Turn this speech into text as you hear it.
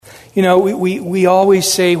You know, we always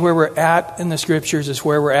say where we're at in the Scriptures is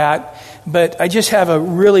where we're at, but I just have a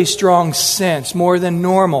really strong sense, more than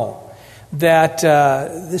normal, that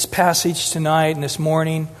this passage tonight and this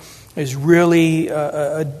morning is really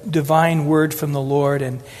a divine word from the Lord.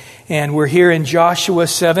 And we're here in Joshua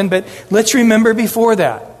 7, but let's remember before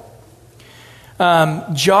that.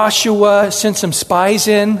 Joshua sent some spies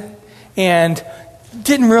in and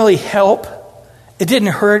didn't really help. It didn't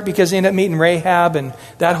hurt because they ended up meeting Rahab and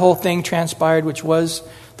that whole thing transpired, which was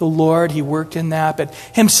the Lord. He worked in that. But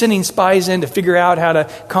him sending spies in to figure out how to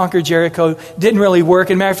conquer Jericho didn't really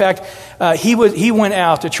work. As a matter of fact, he went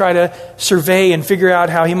out to try to survey and figure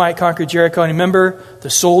out how he might conquer Jericho. And remember,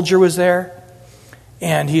 the soldier was there.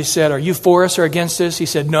 And he said, "Are you for us or against us?" He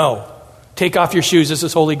said, "No. Take off your shoes. This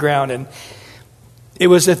is holy ground." And it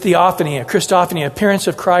was a theophany, a Christophany, appearance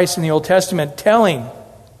of Christ in the Old Testament, telling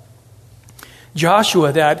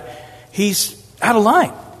Joshua that he's out of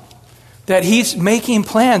line, that he's making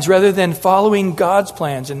plans rather than following God's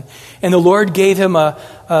plans. And the Lord gave him a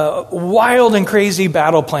wild and crazy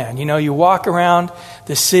battle plan. You know, you walk around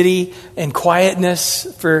the city in quietness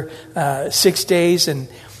for 6 days, and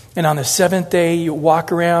on the seventh day you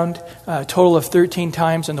walk around a total of 13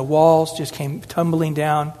 times, and the walls just came tumbling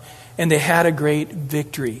down, and they had a great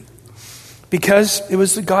victory. Because it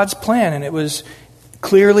was God's plan, and it was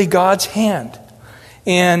clearly God's hand.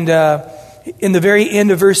 And in the very end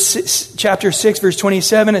of chapter 6, verse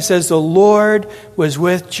 27, it says, "The Lord was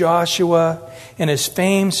with Joshua, and his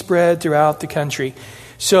fame spread throughout the country."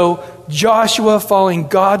 So Joshua following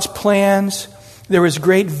God's plans, there was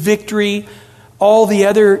great victory. All the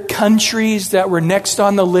other countries that were next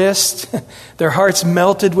on the list, their hearts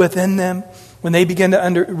melted within them when they began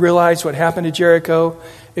to realize what happened to Jericho.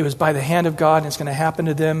 It was by the hand of God, and it's going to happen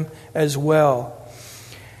to them as well.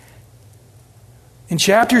 In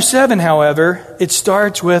chapter 7, however, it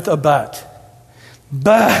starts with a but.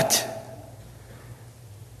 But,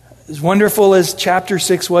 as wonderful as chapter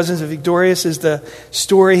 6 was, as victorious as the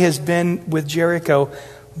story has been with Jericho,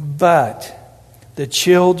 but the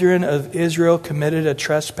children of Israel committed a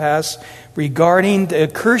trespass regarding the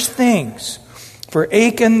accursed things. For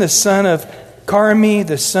Achan, the son of Carmi,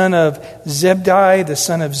 the son of Zebdi, the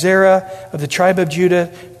son of Zerah, of the tribe of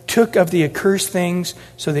Judah, took of the accursed things,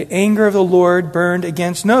 so the anger of the Lord burned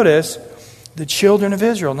against, notice, the children of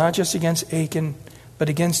Israel, not just against Achan, but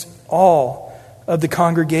against all of the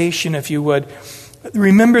congregation, if you would.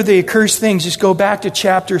 Remember the accursed things. Just go back to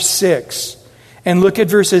chapter 6 and look at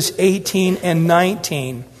verses 18 and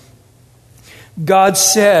 19. God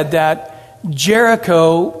said that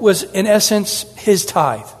Jericho was, in essence, his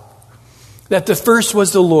tithe, that the first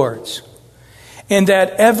was the Lord's, and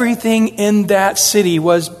that everything in that city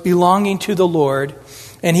was belonging to the Lord.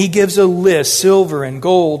 And he gives a list, silver and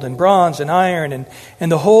gold and bronze and iron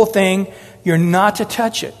and the whole thing. You're not to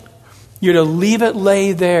touch it. You're to leave it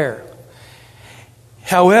lay there.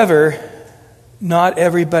 However, not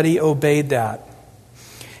everybody obeyed that.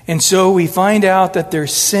 And so we find out that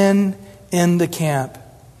there's sin in the camp.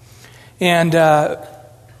 And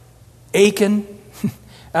Achan,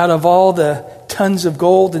 out of all the tons of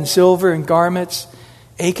gold and silver and garments,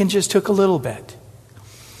 Achan just took a little bit.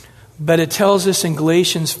 But it tells us in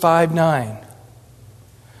Galatians 5:9,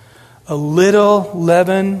 a little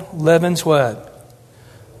leaven leavens what?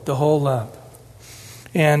 The whole lump.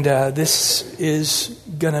 And this is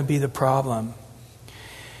going to be the problem.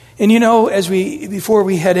 And you know, before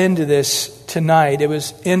we head into this tonight, it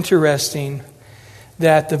was interesting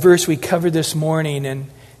that the verse we covered this morning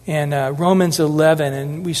in Romans 11,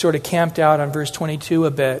 and we sort of camped out on verse 22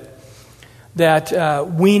 a bit, that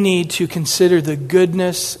we need to consider the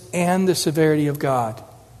goodness and the severity of God.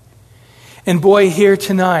 And boy, here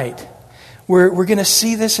tonight, we're going to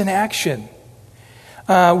see this in action.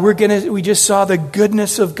 We just saw the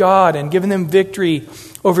goodness of God and giving them victory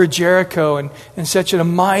over Jericho and such a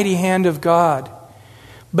mighty hand of God.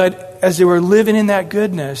 But as they were living in that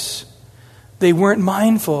goodness, they weren't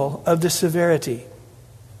mindful of the severity.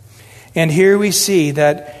 And here we see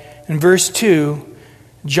that in verse 2,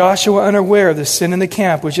 Joshua, unaware of the sin in the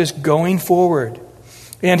camp, was just going forward.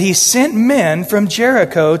 And he sent men from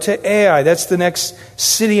Jericho to Ai. That's the next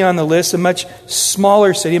city on the list, a much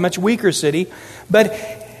smaller city, a much weaker city, but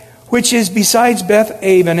which is besides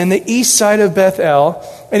Beth-aven in the east side of Bethel.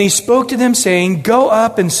 And he spoke to them, saying, "Go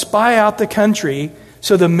up and spy out the country."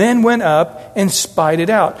 So the men went up and spied it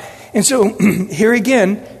out. And so here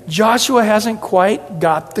again, Joshua hasn't quite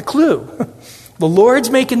got the clue. The Lord's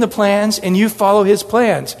making the plans and you follow his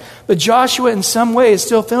plans. But Joshua in some way is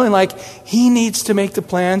still feeling like he needs to make the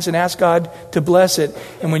plans and ask God to bless it.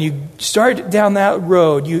 And when you start down that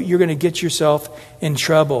road, you're going to get yourself in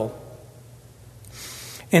trouble.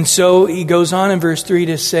 And so he goes on in verse 3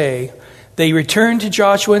 to say, they returned to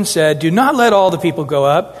Joshua and said, do not let all the people go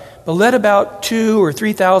up, but let about 2,000 or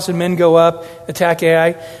 3,000 men go up, attack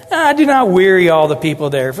Ai. Do not weary all the people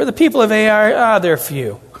there. For the people of Ai, they're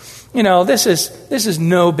few. This is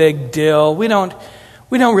no big deal. We don't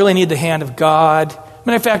really need the hand of God.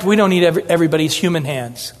 Matter of fact, we don't need everybody's human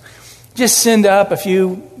hands. Just send up a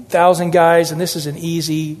few thousand guys, and this is an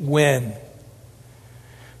easy win.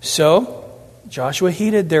 So Joshua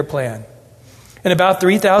heeded their plan. And about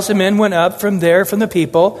 3,000 men went up from the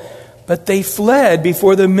people, but they fled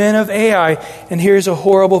before the men of Ai. And here's a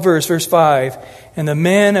horrible verse, verse 5. And the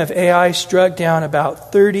men of Ai struck down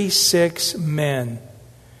about 36 men,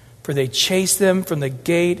 for they chased them from the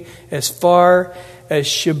gate as far as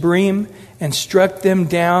Shibrim and struck them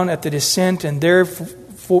down at the descent, and there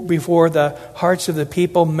before the hearts of the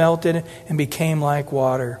people melted and became like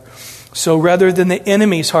water. So rather than the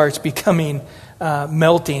enemy's hearts becoming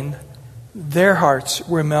melting, their hearts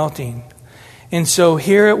were melting. And so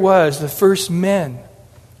here it was, the first men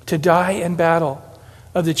to die in battle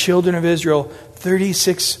of the children of Israel,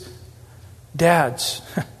 36 dads,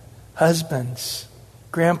 husbands,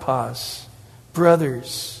 grandpas,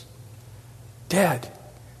 brothers, dead.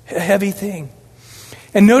 A heavy thing.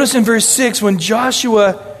 And notice in verse 6, when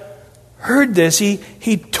Joshua heard this,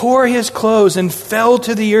 he tore his clothes and fell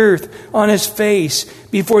to the earth on his face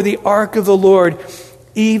before the ark of the Lord,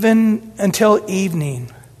 even until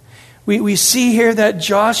evening. We see here that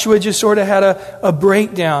Joshua just sort of had a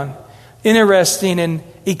breakdown. Interesting, in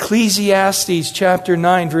Ecclesiastes chapter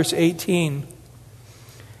 9, verse 18.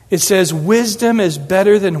 It says, wisdom is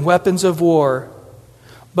better than weapons of war,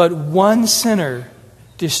 but one sinner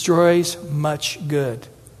destroys much good.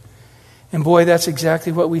 And boy, that's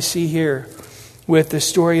exactly what we see here with the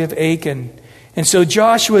story of Achan. And so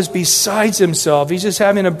Joshua's besides himself. He's just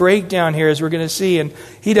having a breakdown here, as we're going to see, and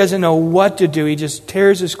he doesn't know what to do. He just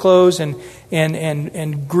tears his clothes and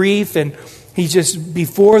grief, and he's just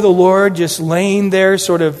before the Lord, just laying there,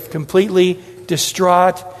 sort of completely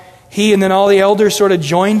distraught. He and then all the elders sort of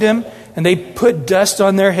joined him, and they put dust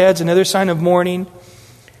on their heads, another sign of mourning.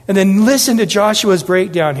 And then listen to Joshua's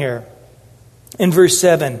breakdown here in verse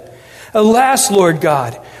 7. Alas, Lord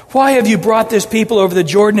God, why have you brought this people over the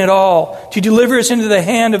Jordan at all, to deliver us into the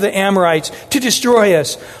hand of the Amorites, to destroy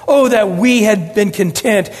us? Oh, that we had been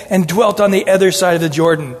content and dwelt on the other side of the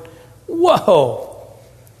Jordan. Whoa!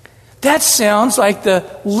 That sounds like the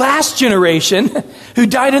last generation who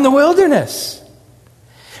died in the wilderness.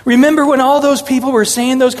 Remember when all those people were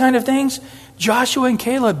saying those kind of things? Joshua and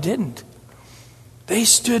Caleb didn't. They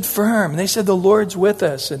stood firm. They said, the Lord's with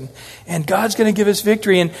us, and God's going to give us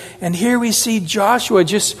victory. And here we see Joshua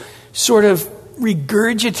just sort of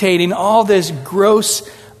regurgitating all this gross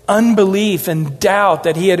unbelief and doubt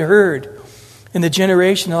that he had heard in the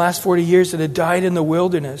generation, the last 40 years, that had died in the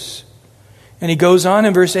wilderness. And he goes on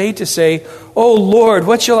in verse 8 to say, Oh Lord,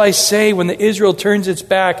 what shall I say when the Israel turns its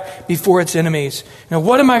back before its enemies? Now,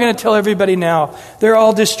 what am I going to tell everybody now? They're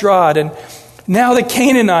all distraught, and now the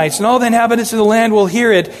Canaanites and all the inhabitants of the land will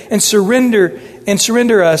hear it and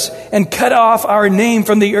surrender us and cut off our name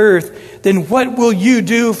from the earth. Then what will you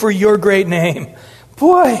do for your great name?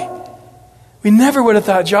 Boy, we never would have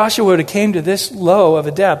thought Joshua would have came to this low of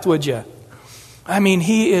a depth, would you? I mean,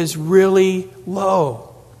 he is really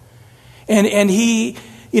low. And he,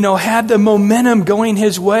 had the momentum going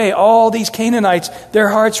his way. All these Canaanites, their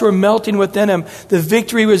hearts were melting within him. The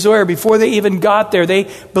victory was there. Before they even got there, they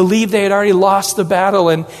believed they had already lost the battle,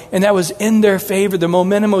 and that was in their favor. The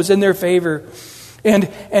momentum was in their favor.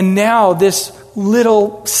 And now this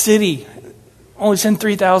little city, only sent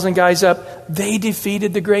 3,000 guys up, they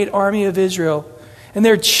defeated the great army of Israel. And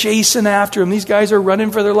they're chasing after them. These guys are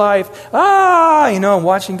running for their life.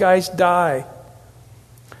 Watching guys die.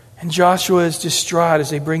 And Joshua is distraught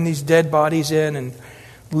as they bring these dead bodies in and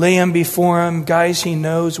lay them before him, guys he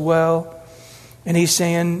knows well. And he's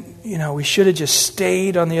saying, we should have just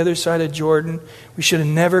stayed on the other side of Jordan. We should have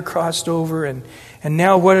never crossed over. And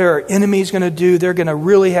now what are our enemies going to do? They're going to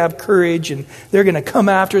really have courage, and they're going to come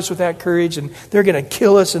after us with that courage, and they're going to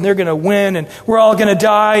kill us, and they're going to win, and we're all going to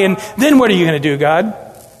die. And then what are you going to do, God?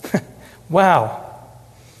 Wow.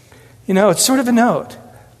 It's sort of a note.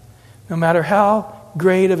 No matter how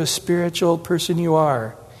great of a spiritual person you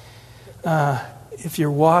are, if you're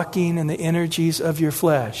walking in the energies of your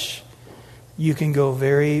flesh, you can go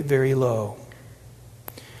very, very low.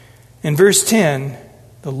 In verse 10,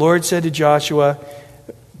 the Lord said to Joshua,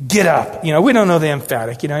 get up. We don't know the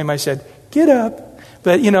emphatic. He might have said, get up.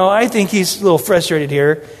 But, I think he's a little frustrated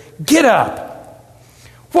here. Get up.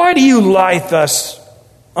 Why do you lie thus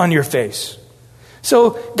on your face?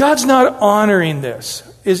 So God's not honoring this,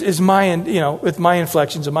 is my, with my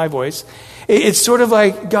inflections of my voice. It's sort of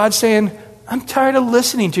like God saying, I'm tired of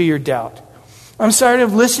listening to your doubt. I'm tired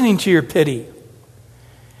of listening to your pity.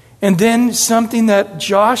 And then something that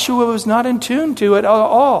Joshua was not in tune to at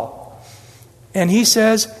all. And he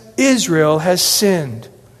says, Israel has sinned,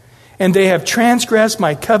 and they have transgressed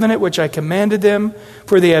my covenant which I commanded them,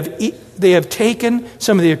 for they have taken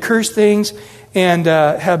some of the accursed things and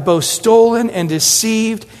have both stolen and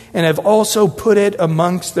deceived, and have also put it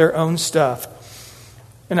amongst their own stuff.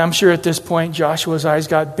 And I'm sure at this point Joshua's eyes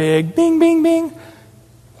got big. Bing, bing, bing.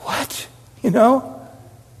 What? No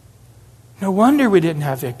wonder we didn't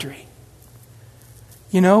have victory.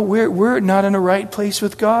 We're not in a right place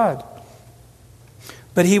with God.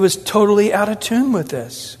 But he was totally out of tune with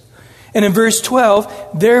this. And in verse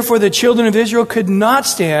 12, therefore the children of Israel could not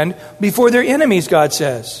stand before their enemies, God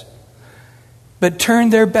says, but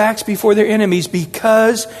turned their backs before their enemies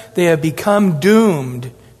because they have become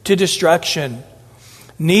doomed to destruction.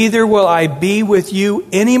 Neither will I be with you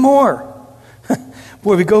anymore.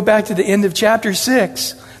 Boy, we go back to the end of chapter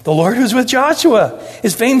 6. The Lord was with Joshua.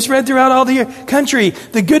 His fame spread throughout all the country,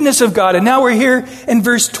 the goodness of God. And now we're here in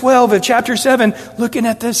verse 12 of chapter 7, looking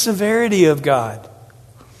at the severity of God.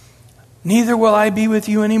 Neither will I be with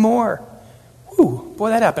you anymore. Whew, boy,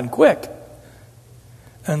 that happened quick.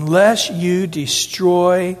 Unless you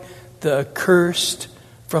destroy the accursed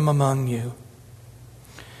from among you.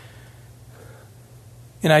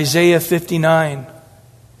 In Isaiah 59,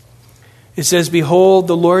 it says, behold,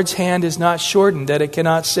 the Lord's hand is not shortened that it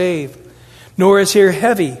cannot save, nor is ear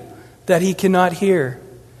heavy that he cannot hear.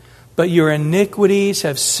 But your iniquities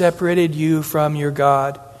have separated you from your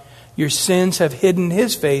God. Your sins have hidden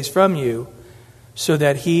his face from you, so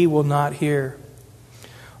that he will not hear.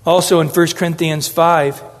 Also in 1 Corinthians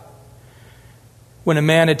 5, when a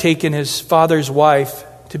man had taken his father's wife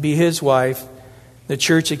to be his wife, the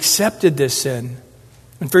church accepted this sin.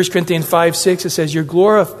 In 1 Corinthians 5:6, it says, your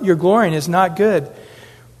glorying is not good.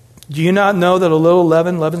 Do you not know that a little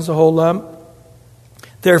leaven leavens the whole lump?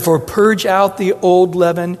 Therefore purge out the old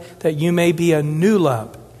leaven, that you may be a new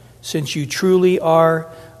lump, since you truly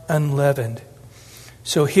are unleavened.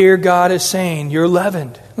 So here God is saying, you're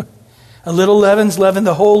leavened. A little leaven's leavened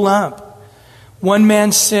the whole lump. One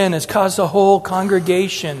man's sin has caused the whole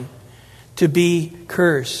congregation to be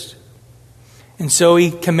cursed. And so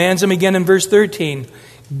he commands them again in verse 13,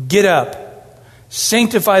 get up,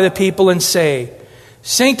 sanctify the people and say,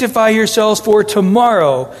 sanctify yourselves for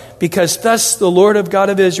tomorrow, because thus the Lord of God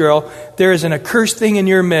of Israel, there is an accursed thing in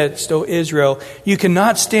your midst, O Israel. You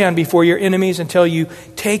cannot stand before your enemies until you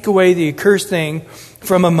take away the accursed thing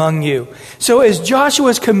from among you. So as Joshua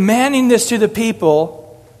is commanding this to the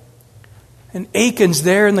people, and Achan's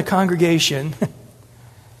there in the congregation,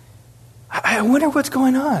 I wonder what's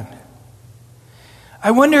going on. I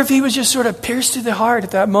wonder if he was just sort of pierced to the heart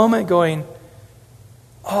at that moment going,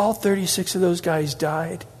 all 36 of those guys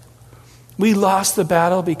died. We lost the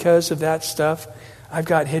battle because of that stuff I've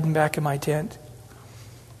got hidden back in my tent.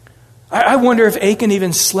 I wonder if Achan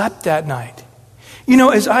even slept that night.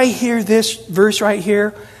 As I hear this verse right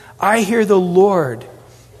here, I hear the Lord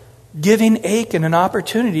giving Achan an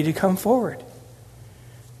opportunity to come forward.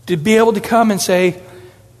 To be able to come and say,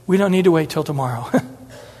 we don't need to wait till tomorrow.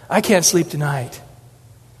 I can't sleep tonight.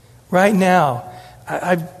 Right now,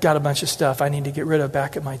 I've got a bunch of stuff I need to get rid of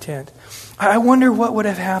back at my tent. I wonder what would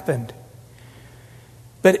have happened.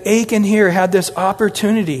 But Achan here had this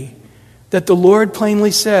opportunity that the Lord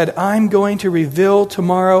plainly said, I'm going to reveal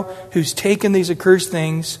tomorrow who's taken these accursed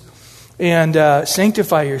things, and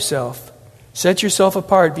sanctify yourself. Set yourself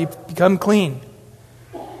apart. Become clean.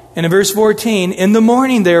 And in verse 14, in the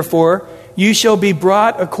morning, therefore, you shall be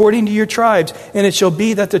brought according to your tribes. And it shall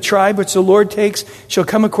be that the tribe which the Lord takes shall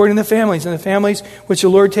come according to the families. And the families which the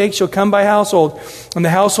Lord takes shall come by household. And the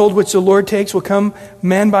household which the Lord takes will come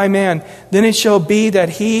man by man. Then it shall be that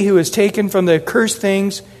he who is taken from the accursed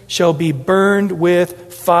things shall be burned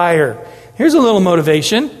with fire. Here's a little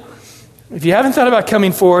motivation. If you haven't thought about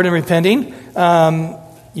coming forward and repenting,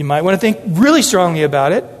 you might want to think really strongly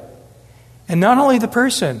about it. And not only the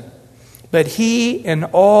person, but he and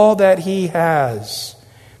all that he has,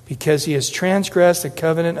 because he has transgressed the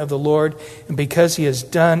covenant of the Lord, and because he has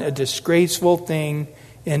done a disgraceful thing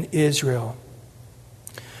in Israel.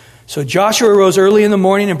 So Joshua arose early in the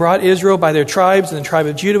morning and brought Israel by their tribes, and the tribe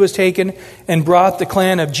of Judah was taken, and brought the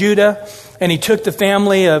clan of Judah, and he took the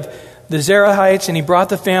family of the Zerahites, and he brought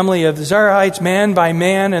the family of the Zerahites man by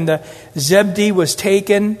man, and the Zebdi was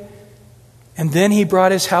taken. And then he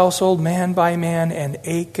brought his household man by man, and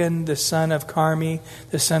Achan, the son of Carmi,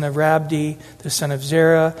 the son of Rabdi, the son of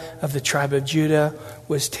Zerah, of the tribe of Judah,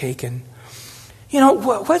 was taken.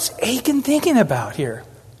 What's Achan thinking about here?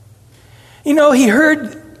 He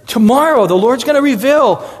heard tomorrow the Lord's going to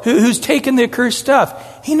reveal who's taken the accursed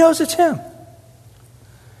stuff. He knows it's him.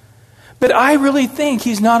 But I really think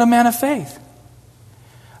he's not a man of faith.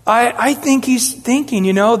 I think he's thinking,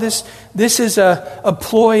 this is a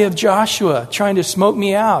ploy of Joshua trying to smoke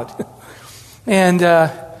me out. And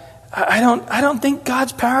I don't think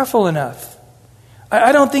God's powerful enough.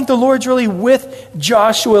 I don't think the Lord's really with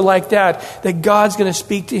Joshua like that God's going to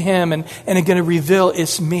speak to him and going to reveal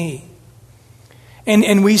it's me.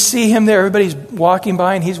 And we see him there. Everybody's walking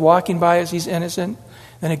by, and he's walking by as he's innocent.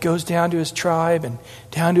 Then it goes down to his tribe, and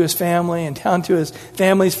down to his family, and down to his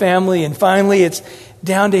family's family, and finally it's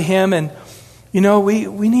down to him. And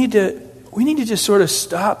we need to just sort of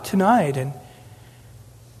stop tonight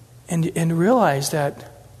and realize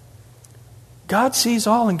that God sees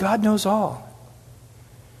all and God knows all.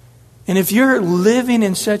 And if you're living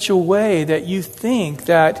in such a way that you think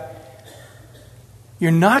that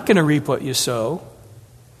you're not going to reap what you sow,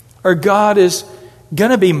 or God is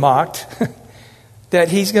going to be mocked, that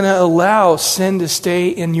he's going to allow sin to stay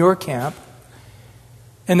in your camp,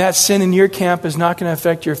 and that sin in your camp is not going to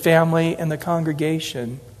affect your family and the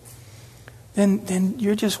congregation, then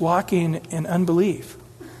you're just walking in unbelief.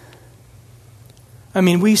 I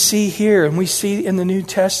mean, we see here and we see in the New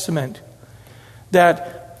Testament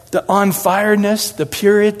that the on-fireness, the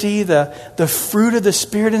purity, the fruit of the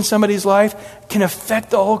Spirit in somebody's life can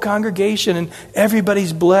affect the whole congregation, and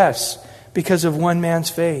everybody's blessed because of one man's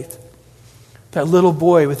faith. That little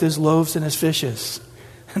boy with his loaves and his fishes,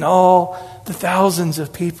 and all the thousands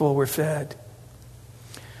of people were fed.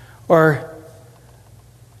 Or,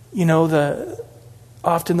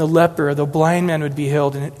 often the leper or the blind man would be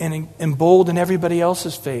healed and embolden everybody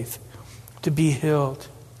else's faith to be healed.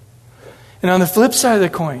 And on the flip side of the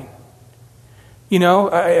coin,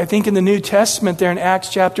 I think in the New Testament there in Acts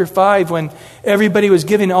chapter 5, when everybody was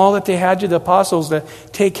giving all that they had to the apostles to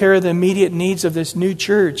take care of the immediate needs of this new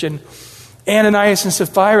church, and Ananias and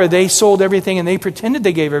Sapphira, they sold everything and they pretended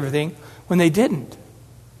they gave everything when they didn't.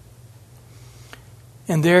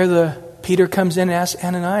 And there Peter comes in and asks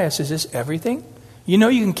Ananias, is this everything? You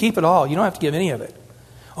can keep it all. You don't have to give any of it.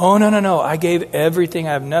 Oh, no. I gave everything.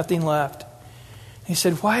 I have nothing left. He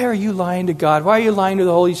said, why are you lying to God? Why are you lying to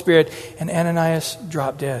the Holy Spirit? And Ananias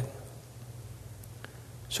dropped dead.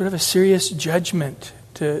 Sort of a serious judgment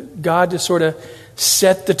to God to sort of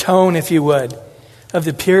set the tone, if you would, of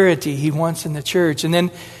the purity he wants in the church. And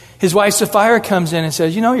then his wife Sapphira comes in and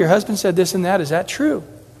says, your husband said this and that. Is that true?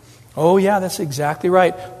 Oh, yeah, that's exactly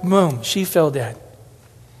right. Boom, she fell dead.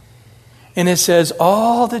 And it says,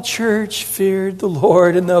 all the church feared the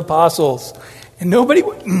Lord and the apostles. And nobody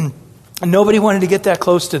wanted to get that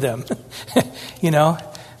close to them.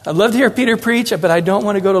 I'd love to hear Peter preach, but I don't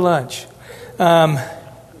want to go to lunch. But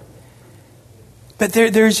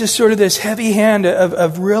there's just sort of this heavy hand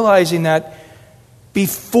of realizing that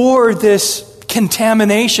before this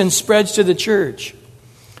contamination spreads to the church,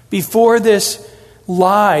 before this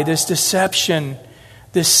lie, this deception,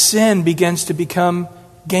 this sin begins to become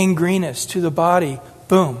gangrenous to the body,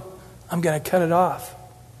 boom, I'm going to cut it off.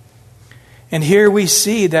 And here we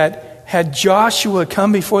see that had Joshua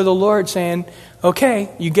come before the Lord saying, okay,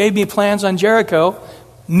 you gave me plans on Jericho,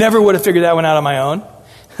 never would have figured that one out on my own.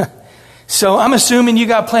 So I'm assuming you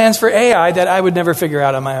got plans for Ai that I would never figure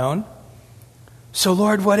out on my own. So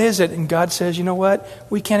Lord, what is it? And God says, you know what?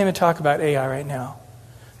 We can't even talk about Ai right now.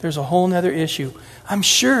 There's a whole other issue. I'm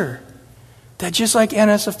sure that just like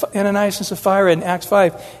Ananias and Sapphira in Acts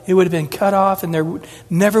 5, it would have been cut off and there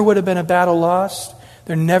never would have been a battle lost.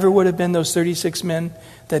 There never would have been those 36 men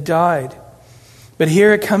that died. But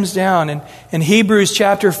here it comes down in Hebrews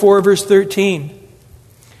chapter 4, verse 13.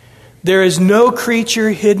 There is no creature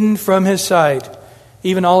hidden from his sight,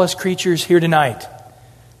 even all his creatures here tonight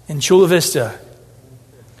in Chula Vista.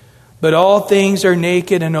 But all things are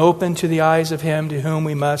naked and open to the eyes of him to whom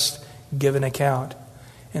we must give an account.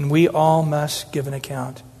 And we all must give an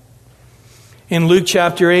account. In Luke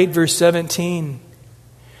chapter 8, verse 17,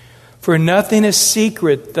 for nothing is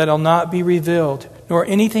secret that will not be revealed, nor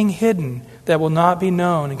anything hidden that will not be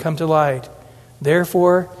known and come to light.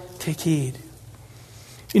 Therefore, take heed.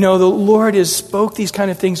 The Lord has spoke these kind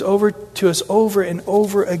of things over to us over and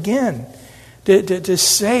over again. To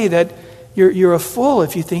say that you're a fool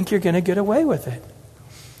if you think you're going to get away with it.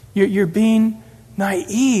 You're being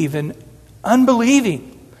naive and unbelieving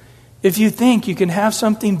if you think you can have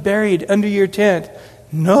something buried under your tent,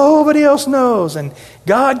 nobody else knows, and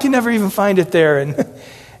God can never even find it there. And,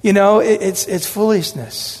 it's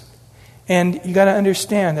foolishness. And you got to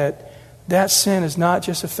understand that sin is not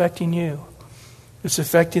just affecting you. It's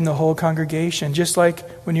affecting the whole congregation. Just like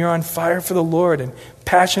when you're on fire for the Lord and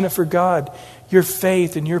passionate for God, your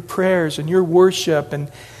faith and your prayers and your worship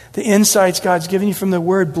and the insights God's given you from the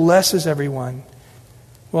Word blesses everyone.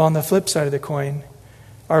 Well, on the flip side of the coin,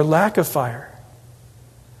 our lack of fire,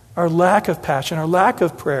 our lack of passion, our lack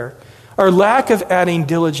of prayer, our lack of adding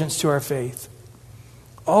diligence to our faith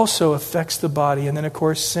also affects the body. And then, of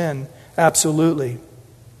course, sin, absolutely.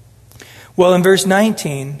 Well, in verse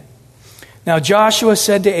 19, now Joshua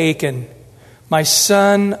said to Achan, my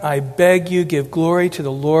son, I beg you, give glory to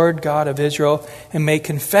the Lord God of Israel and make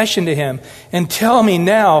confession to him. And tell me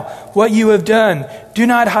now what you have done. Do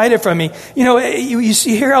not hide it from me. You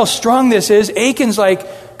see here how strong this is. Achan's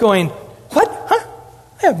like going, what? Huh?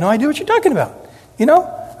 I have no idea what you're talking about. You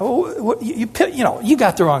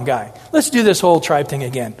got the wrong guy. Let's do this whole tribe thing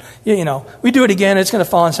again. We do it again, it's going to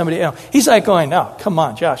fall on somebody else. He's like going, no, come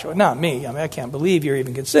on, Joshua, not me. I can't believe you're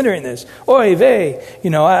even considering this. Oy vey.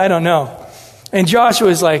 I don't know. And Joshua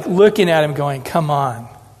is like looking at him going, come on.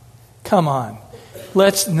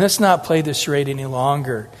 Let's not play this charade any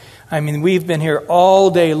longer. We've been here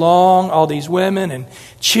all day long, all these women and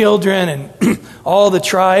children and all the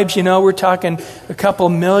tribes, we're talking a couple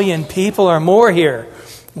million people or more here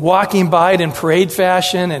walking by it in parade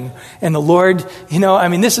fashion. And the Lord,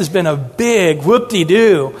 this has been a big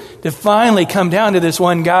whoop-de-doo to finally come down to this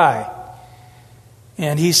one guy.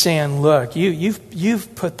 And he's saying, look,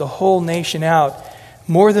 you've put the whole nation out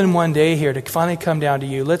more than one day here to finally come down to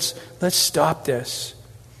you. Let's stop this.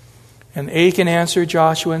 And Achan answered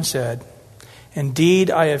Joshua and said, indeed,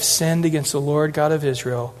 I have sinned against the Lord God of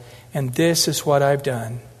Israel, and this is what I've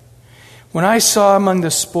done. When I saw among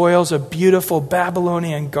the spoils a beautiful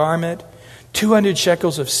Babylonian garment, 200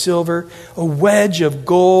 shekels of silver, a wedge of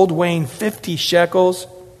gold weighing 50 shekels,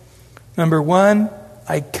 number one,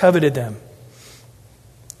 I coveted them.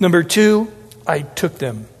 Number two, I took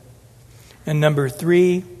them. And number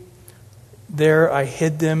three, there I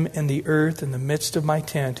hid them in the earth in the midst of my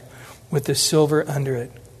tent with the silver under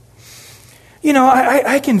it.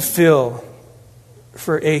 I can feel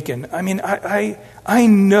for Achan. I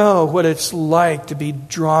know what it's like to be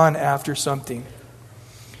drawn after something.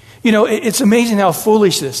 It's amazing how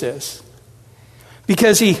foolish this is.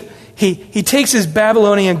 Because he takes his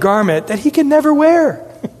Babylonian garment that he can never wear.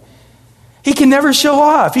 He can never show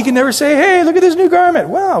off. He can never say, hey, look at this new garment.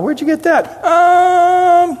 Wow, where'd you get that?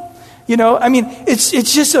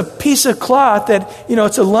 It's just a piece of cloth that,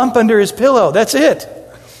 it's a lump under his pillow. That's it.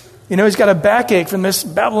 He's got a backache from this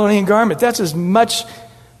Babylonian garment. That's as much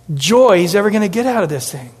joy he's ever going to get out of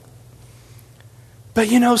this thing. But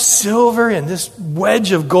silver and this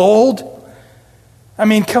wedge of gold.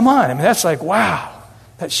 Come on. That's like, wow.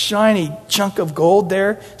 That shiny chunk of gold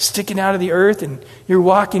there sticking out of the earth, and you're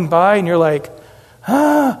walking by and you're like,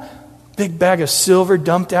 big bag of silver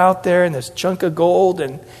dumped out there and this chunk of gold,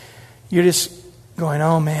 and you're just going,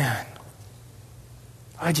 oh man,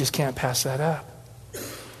 I just can't pass that up.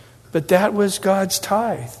 But that was God's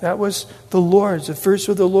tithe. That was the Lord's, the first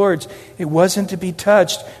of the Lord's. It wasn't to be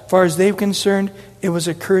touched. As far as they were concerned, it was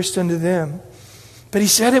accursed unto them. But he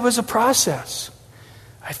said it was a process.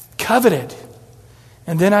 I coveted.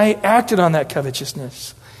 And then I acted on that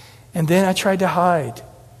covetousness. And then I tried to hide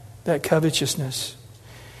that covetousness.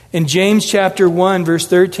 In James chapter 1, verse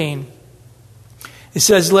 13, it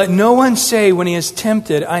says, let no one say when he is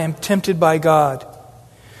tempted, I am tempted by God.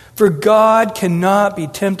 For God cannot be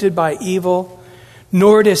tempted by evil,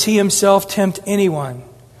 nor does he himself tempt anyone.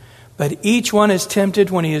 But each one is tempted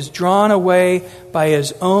when he is drawn away by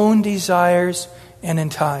his own desires and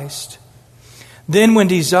enticed. Then when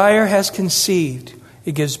desire has conceived,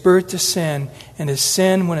 it gives birth to sin, and as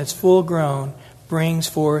sin, when it's full grown, brings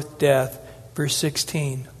forth death. Verse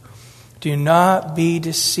 16. Do not be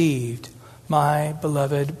deceived, my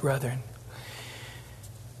beloved brethren.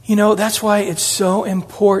 That's why it's so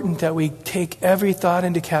important that we take every thought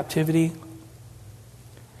into captivity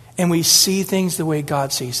and we see things the way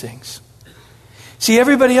God sees things. See,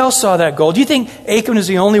 everybody else saw that gold. Do you think Achan was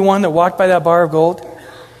the only one that walked by that bar of gold?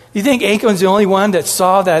 Do you think Achan was the only one that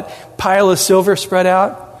saw that pile of silver spread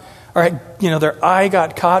out? Or, their eye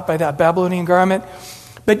got caught by that Babylonian garment?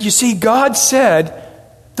 But you see, God said,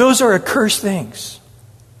 those are accursed things.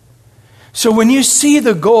 So when you see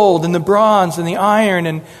the gold and the bronze and the iron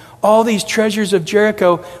and all these treasures of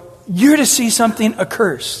Jericho, you're to see something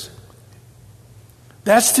accursed.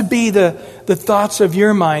 That's to be the thoughts of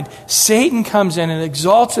your mind. Satan comes in and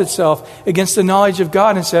exalts itself against the knowledge of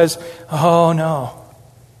God and says, oh no,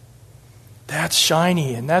 That's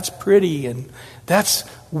shiny and that's pretty and that's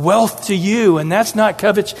wealth to you, and that's not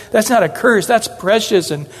that's not a curse, that's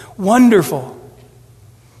precious and wonderful.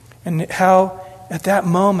 And how at that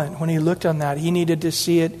moment when he looked on that, he needed to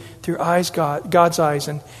see it through God's eyes,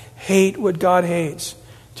 and hate what God hates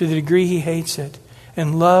to the degree he hates it,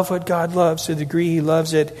 and love what God loves to the degree he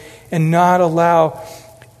loves it, and not allow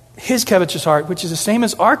his covetous heart, which is the same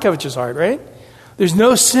as our covetous heart, right? There's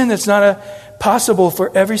no sin that's not possible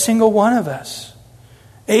for every single one of us.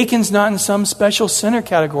 Achan's not in some special sinner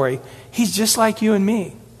category. He's just like you and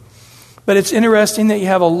me. But it's interesting that you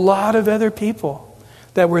have a lot of other people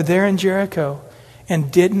that were there in Jericho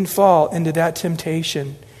and didn't fall into that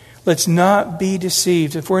temptation. Let's not be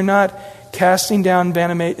deceived. If we're not casting down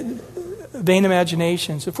vain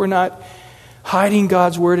imaginations, if we're not hiding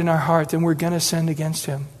God's word in our heart, then we're going to sin against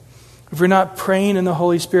him. If we're not praying in the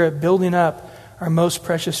Holy Spirit, building up our most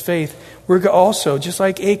precious faith, we're also, just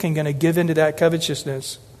like Achan, going to give into that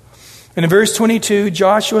covetousness. And in verse 22,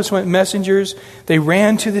 Joshua sent messengers. They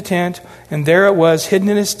ran to the tent, and there it was, hidden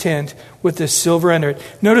in his tent with the silver under it.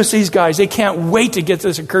 Notice these guys, they can't wait to get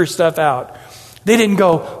this accursed stuff out. They didn't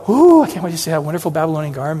go, ooh, I can't wait to see that wonderful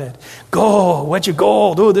Babylonian garment. Gold, what's your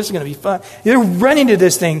gold? Oh, this is going to be fun. They're running to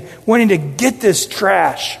this thing, wanting to get this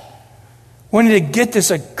trash, wanting to get this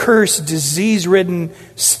accursed, disease-ridden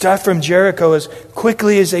stuff from Jericho as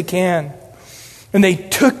quickly as they can. And they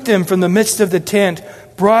took them from the midst of the tent,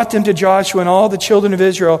 brought them to Joshua and all the children of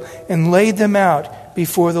Israel, and laid them out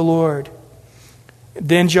before the Lord.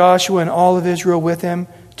 Then Joshua and all of Israel with him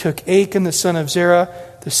took Achan the son of Zerah,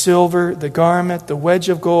 the silver, the garment, the wedge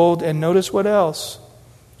of gold, and notice what else?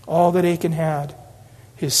 All that Achan had.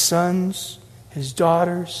 His sons, his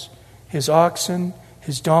daughters, his oxen,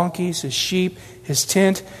 his donkeys, his sheep, his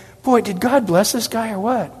tent. Boy, did God bless this guy or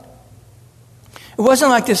what? It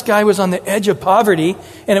wasn't like this guy was on the edge of poverty,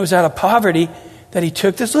 and it was out of poverty that he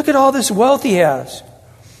took this. Look at all this wealth he has.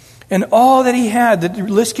 And all that he had, the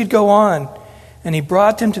list could go on. And he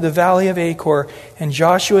brought them to the valley of Achor, and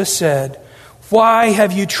Joshua said, "Why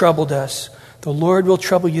have you troubled us? The Lord will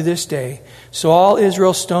trouble you this day." So all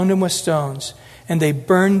Israel stoned him with stones, and they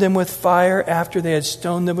burned them with fire after they had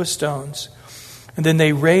stoned them with stones. And then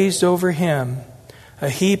they raised over him a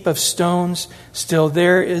heap of stones, still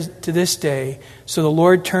there is to this day. So the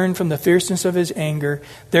Lord turned from the fierceness of his anger.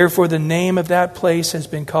 Therefore the name of that place has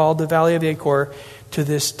been called the Valley of Achor to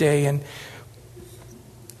this day. And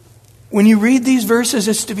when you read these verses,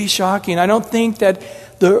 it's to be shocking. I don't think that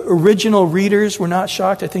the original readers were not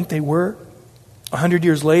shocked. I think they were. 100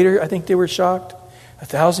 years later, I think they were shocked.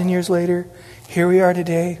 1,000 years later, here we are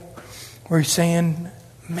today. We're saying,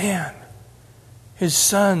 man, his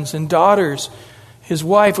sons and daughters, his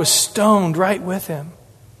wife was stoned right with him.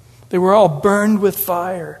 They were all burned with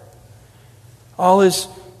fire. All his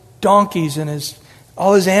donkeys and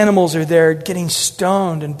all his animals are there getting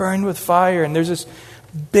stoned and burned with fire. And there's this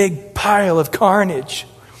big pile of carnage.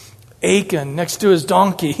 Achan next to his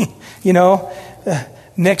donkey,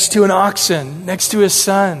 next to an oxen, next to his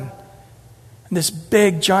son. And this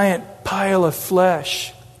big giant pile of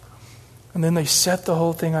flesh. And then they set the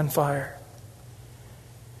whole thing on fire.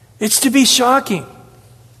 It's to be shocking.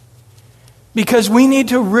 Because we need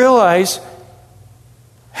to realize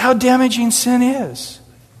how damaging sin is.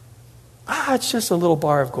 It's just a little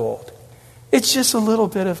bar of gold. It's just a little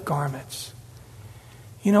bit of garments.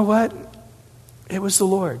 You know what? It was the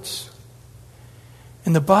Lord's.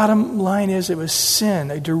 And the bottom line is it was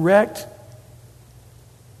sin, a direct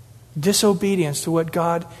disobedience to what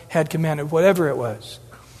God had commanded, whatever it was.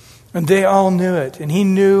 And they all knew it. And he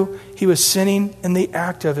knew he was sinning in the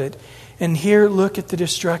act of it. And here, look at the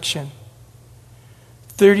destruction.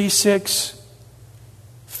 36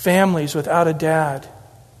 families without a dad.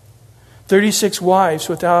 36 wives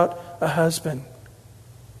without a husband.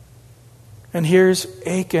 And here's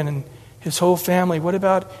Achan and his whole family. What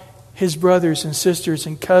about his brothers and sisters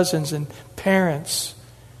and cousins and parents?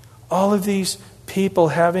 All of these people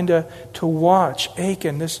having to watch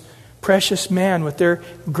Achan, this precious man, with their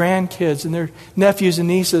grandkids and their nephews and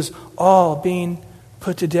nieces all being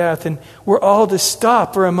put to death. And we're all to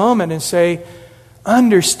stop for a moment and say,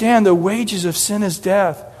 understand the wages of sin is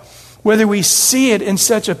death. Whether we see it in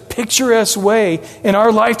such a picturesque way in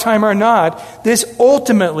our lifetime or not, this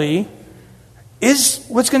ultimately is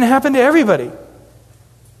what's going to happen to everybody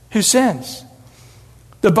who sins.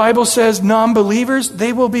 The Bible says non-believers,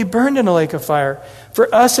 they will be burned in a lake of fire.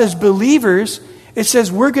 For us as believers, it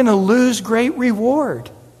says we're going to lose great reward.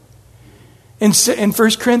 In 1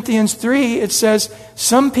 Corinthians 3, it says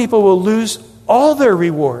some people will lose all their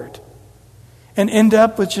reward. and end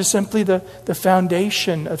up with just simply the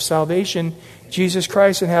foundation of salvation, Jesus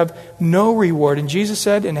Christ, and have no reward. And Jesus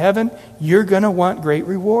said, in heaven, you're going to want great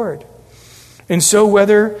reward. And so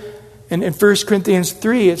whether, in 1 Corinthians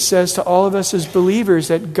 3, it says to all of us as believers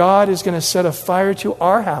that God is going to set a fire to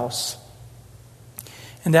our house.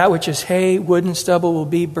 And that which is hay, wood, and stubble will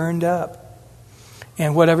be burned up.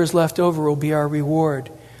 And whatever's left over will be our reward.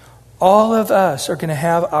 All of us are going to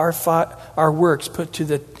have our works put to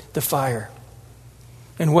the fire.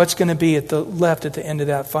 And what's going to be left at the end of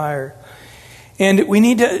that fire. And we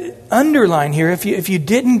need to underline here, if you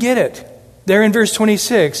didn't get it, there in verse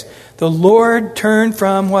 26, the Lord turned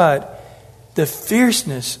from what? The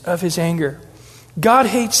fierceness of his anger. God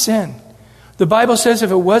hates sin. The Bible says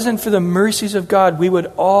if it wasn't for the mercies of God, we would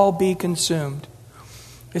all be consumed.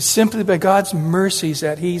 It's simply by God's mercies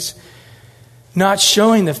that he's not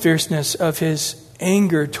showing the fierceness of his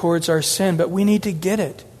anger towards our sin, but we need to get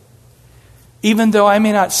it. Even though I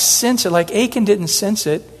may not sense it, like Achan didn't sense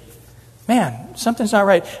it, man, something's not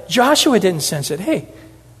right. Joshua didn't sense it. Hey,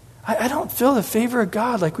 I don't feel the favor of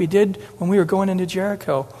God like we did when we were going into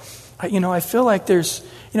Jericho. I feel like there's,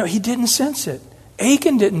 he didn't sense it.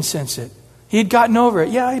 Achan didn't sense it. He had gotten over it.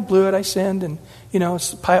 Yeah, I blew it, I sinned, and,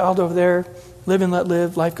 it's piled over there. Live and let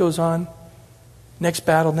live. Life goes on. Next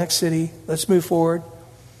battle, next city. Let's move forward.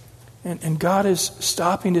 And God is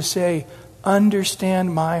stopping to say,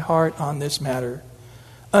 understand my heart on this matter.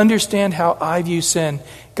 Understand how I view sin.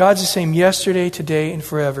 God's the same yesterday, today, and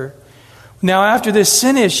forever. Now, after this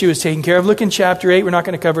sin issue is taken care of, look in chapter 8. We're not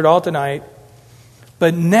going to cover it all tonight.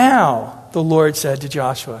 But now, the Lord said to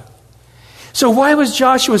Joshua. So why was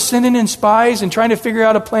Joshua sending in spies and trying to figure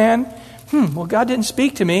out a plan? Well, God didn't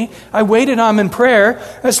speak to me. I waited on him in prayer.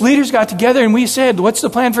 Us leaders got together and we said, what's the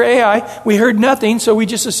plan for Ai? We heard nothing, so we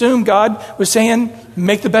just assumed God was saying,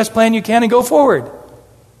 make the best plan you can and go forward.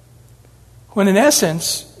 When in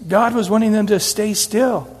essence, God was wanting them to stay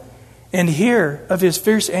still and hear of his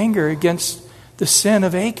fierce anger against the sin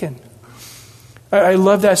of Achan. I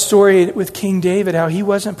love that story with King David, how he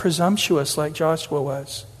wasn't presumptuous like Joshua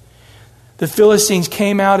was. The Philistines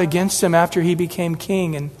came out against him after he became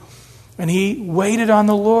king, and he waited on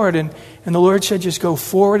the Lord, and the Lord said, just go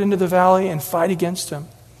forward into the valley and fight against them.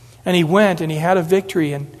 And he went, and he had a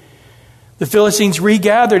victory, and the Philistines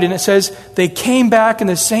regathered, and it says they came back in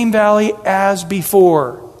the same valley as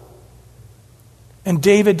before. And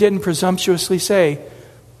David didn't presumptuously say,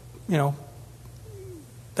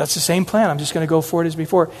 that's the same plan. I'm just going to go forward as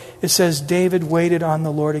before. It says David waited on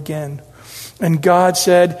the Lord again. And God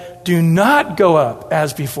said, do not go up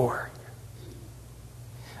as before.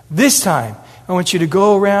 This time, I want you to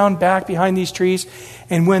go around back behind these trees.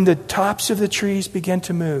 And when the tops of the trees begin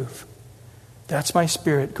to move, that's my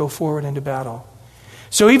spirit. Go forward into battle.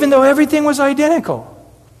 So even though everything was identical,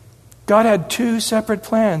 God had two separate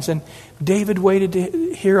plans, and David waited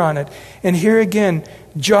to hear on it. And here again,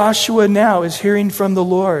 Joshua now is hearing from the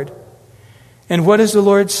Lord. And what does the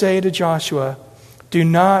Lord say to Joshua? Do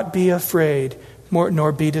not be afraid,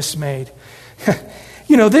 nor be dismayed.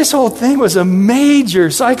 This whole thing was a major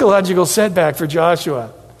psychological setback for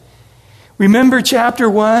Joshua. Remember chapter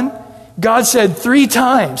 1? God said 3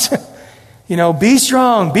 times, be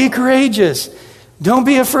strong, be courageous, don't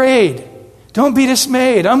be afraid, don't be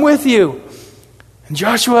dismayed, I'm with you. And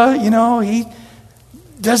Joshua, he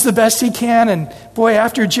does the best he can. And boy,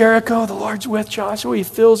 after Jericho, the Lord's with Joshua. He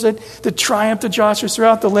feels it, the triumph of Joshua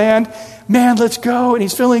throughout the land. Man, let's go. And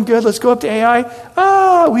he's feeling good. Let's go up to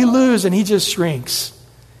Ai. We lose. And he just shrinks.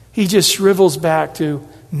 He just shrivels back to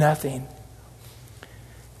nothing.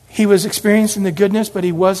 He was experiencing the goodness, but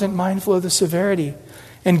he wasn't mindful of the severity.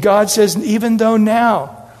 And God says, even though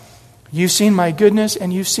now you've seen my goodness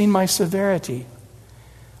and you've seen my severity,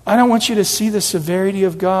 I don't want you to see the severity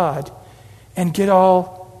of God and get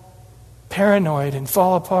all paranoid and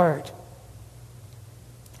fall apart.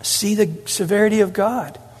 See the severity of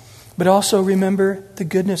God, but also remember the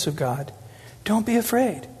goodness of God. Don't be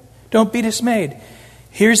afraid. Don't be dismayed.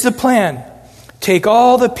 Here's the plan. Take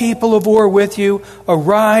all the people of war with you.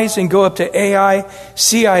 Arise and go up to Ai.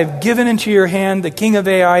 See, I have given into your hand the king of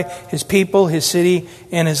Ai, his people, his city,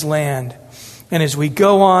 and his land. And as we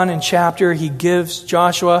go on in chapter, he gives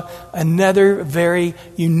Joshua another very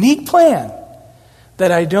unique plan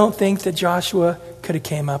that I don't think that Joshua could have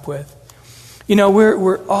came up with.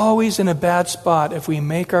 We're always in a bad spot if we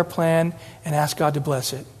make our plan and ask God to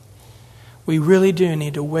bless it. We really do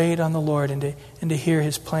need to wait on the Lord and to hear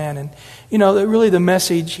his plan. And, really the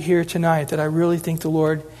message here tonight that I really think the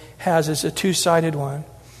Lord has is a two-sided one.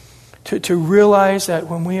 To realize that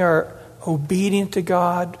when we are obedient to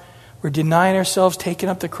God, we're denying ourselves, taking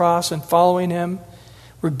up the cross and following him.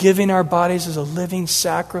 We're giving our bodies as a living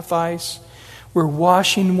sacrifice. We're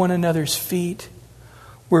washing one another's feet.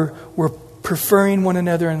 We're preferring one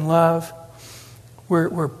another in love.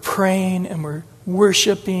 We're praying and we're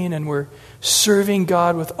worshiping and we're serving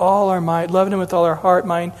God with all our might, loving Him with all our heart,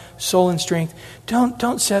 mind, soul, and strength.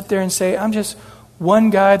 Don't sit there and say, I'm just one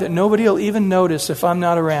guy that nobody will even notice if I'm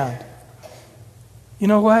not around. You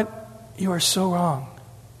know what? You are so wrong.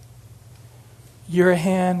 You're a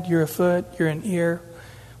hand, you're a foot, you're an ear.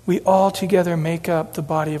 We all together make up the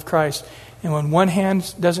body of Christ. And when one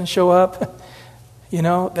hand doesn't show up,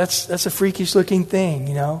 that's a freakish looking thing,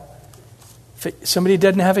 If somebody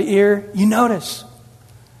doesn't have an ear, you notice.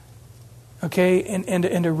 Okay?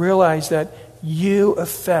 And to realize that you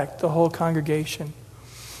affect the whole congregation.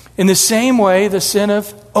 In the same way, the sin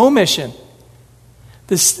of omission.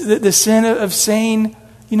 The sin of saying,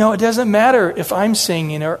 it doesn't matter if I'm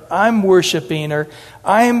singing or I'm worshiping or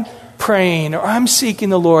I'm praying or I'm seeking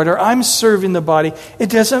the Lord or I'm serving the body. It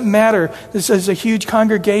doesn't matter. This is a huge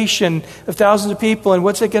congregation of thousands of people, and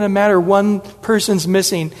what's it going to matter? One person's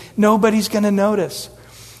missing. Nobody's going to notice.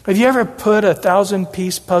 Have you ever put a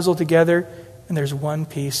 1,000-piece puzzle together and there's one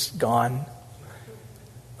piece gone?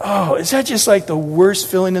 Oh, is that just like the worst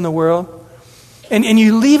feeling in the world? And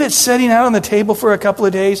you leave it sitting out on the table for a couple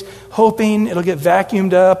of days, hoping it'll get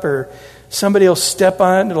vacuumed up or somebody will step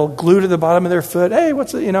on it and it'll glue to the bottom of their foot. Hey,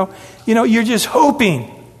 what's it, you're just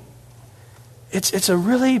hoping. It's a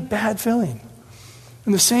really bad feeling.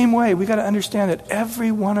 In the same way, we got to understand that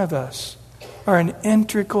every one of us are an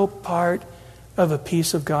integral part of a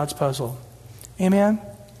piece of God's puzzle. Amen?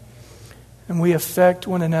 And we affect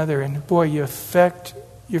one another. And boy, you affect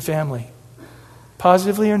your family,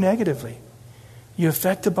 positively or negatively. You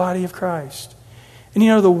affect the body of Christ. And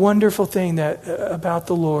the wonderful thing about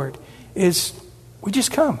the Lord is we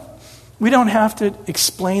just come. We don't have to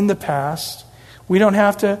explain the past. We don't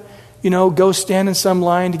have to, go stand in some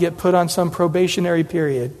line to get put on some probationary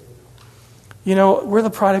period. We're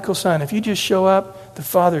the prodigal son. If you just show up, the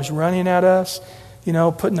Father's running at us,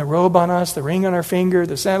 putting the robe on us, the ring on our finger,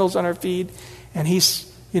 the sandals on our feet, and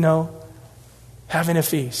He's, having a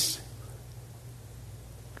feast.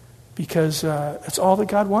 Because that's all that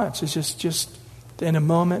God wants, is just in a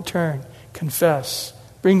moment turn, confess,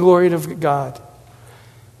 bring glory to God,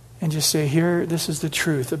 and just say, here, this is the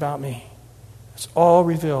truth about me. It's all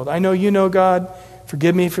revealed. I know you know God.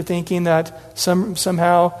 Forgive me for thinking that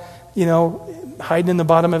somehow, hiding in the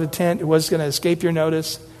bottom of a tent, it was going to escape your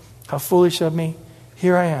notice. How foolish of me.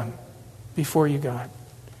 Here I am before you, God.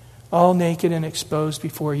 All naked and exposed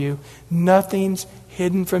before you. Nothing's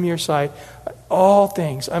hidden from your sight. All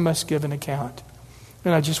things I must give an account.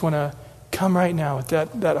 And I just want to come right now with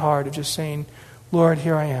that heart of just saying, Lord,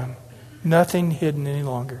 here I am. Nothing hidden any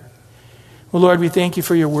longer. Well, Lord, we thank you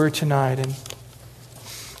for your word tonight. And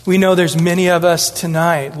we know there's many of us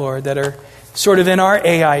tonight, Lord, that are sort of in our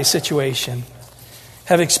AI situation,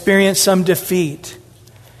 have experienced some defeat.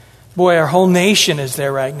 Boy, our whole nation is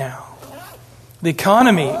there right now. The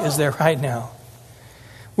economy is there right now.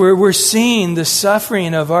 We're seeing the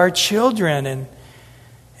suffering of our children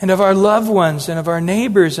and of our loved ones and of our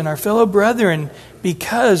neighbors and our fellow brethren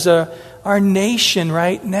because our nation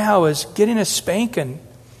right now is getting a spanking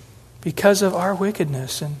because of our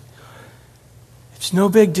wickedness. And it's no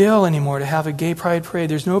big deal anymore to have a gay pride parade.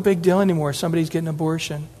 There's no big deal anymore if somebody's getting an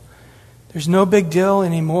abortion. There's no big deal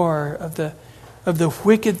anymore of the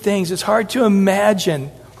wicked things. It's hard to imagine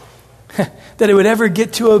that it would ever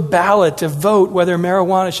get to a ballot to vote whether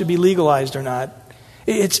marijuana should be legalized or not.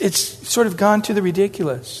 It's sort of gone to the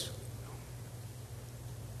ridiculous.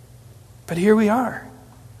 But here we are,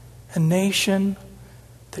 a nation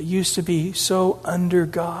that used to be so under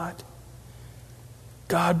God.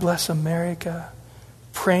 God bless America,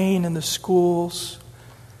 praying in the schools,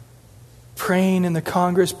 praying in the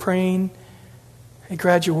Congress, praying at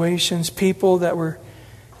graduations, people that were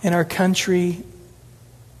in our country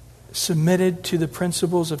submitted to the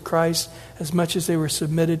principles of Christ as much as they were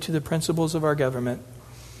submitted to the principles of our government.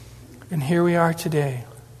 And here we are today,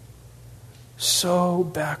 so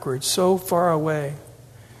backwards, so far away.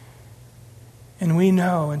 And we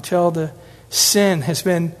know until the sin has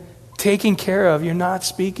been taken care of, you're not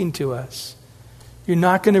speaking to us. You're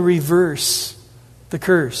not going to reverse the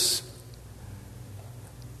curse.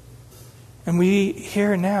 And we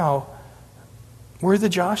here now, we're the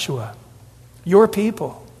Joshua, your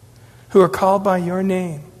people, who are called by your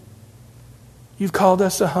name. You've called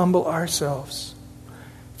us to humble ourselves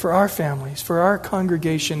for our families, for our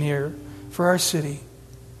congregation here, for our city,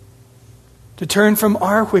 to turn from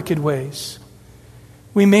our wicked ways.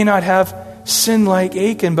 We may not have sin like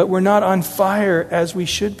Achan, but we're not on fire as we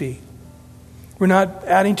should be. We're not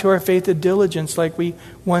adding to our faith a diligence like we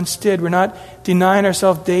once did. We're not denying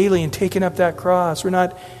ourselves daily and taking up that cross. We're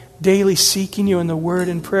not daily seeking you in the word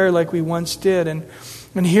and prayer like we once did. And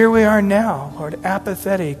here we are now, Lord,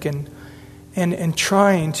 apathetic and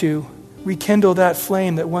trying to rekindle that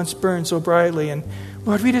flame that once burned so brightly. And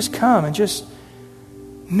Lord, we just come and just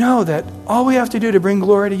know that all we have to do to bring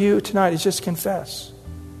glory to you tonight is just confess.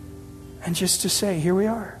 And just to say, here we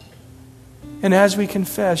are. And as we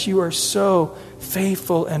confess, you are so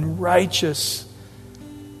faithful and righteous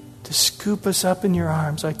to scoop us up in your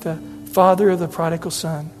arms like the father of the prodigal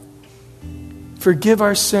son. Forgive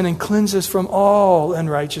our sin and cleanse us from all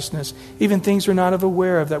unrighteousness, even things we're not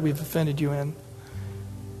aware of that we've offended you in.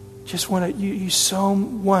 Just want to, you so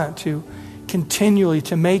want to continually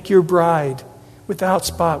to make your bride without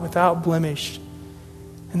spot, without blemish,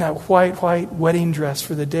 in that white wedding dress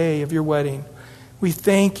for the day of your wedding. We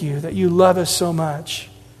thank you that you love us so much,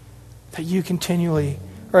 that you continually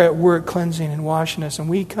are at work cleansing and washing us. And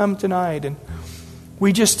we come tonight, and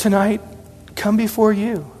we just tonight come before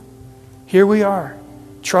you. Here we are,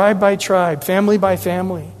 tribe by tribe, family by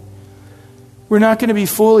family. We're not going to be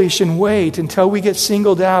foolish and wait until we get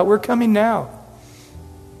singled out. We're coming now.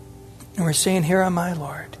 And we're saying, here am I,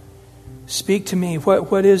 Lord. Speak to me.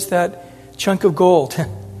 What is that chunk of gold?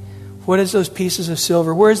 What is those pieces of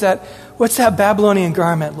silver? What's that Babylonian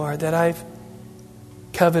garment, Lord, that I've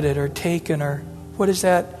coveted or taken? Or what is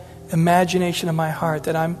that imagination of my heart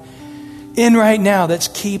that I'm in right now that's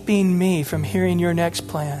keeping me from hearing your next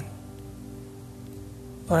plan?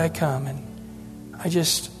 Lord, I come and I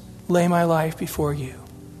just lay my life before you.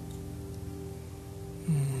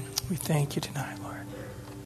 We thank you tonight, Lord.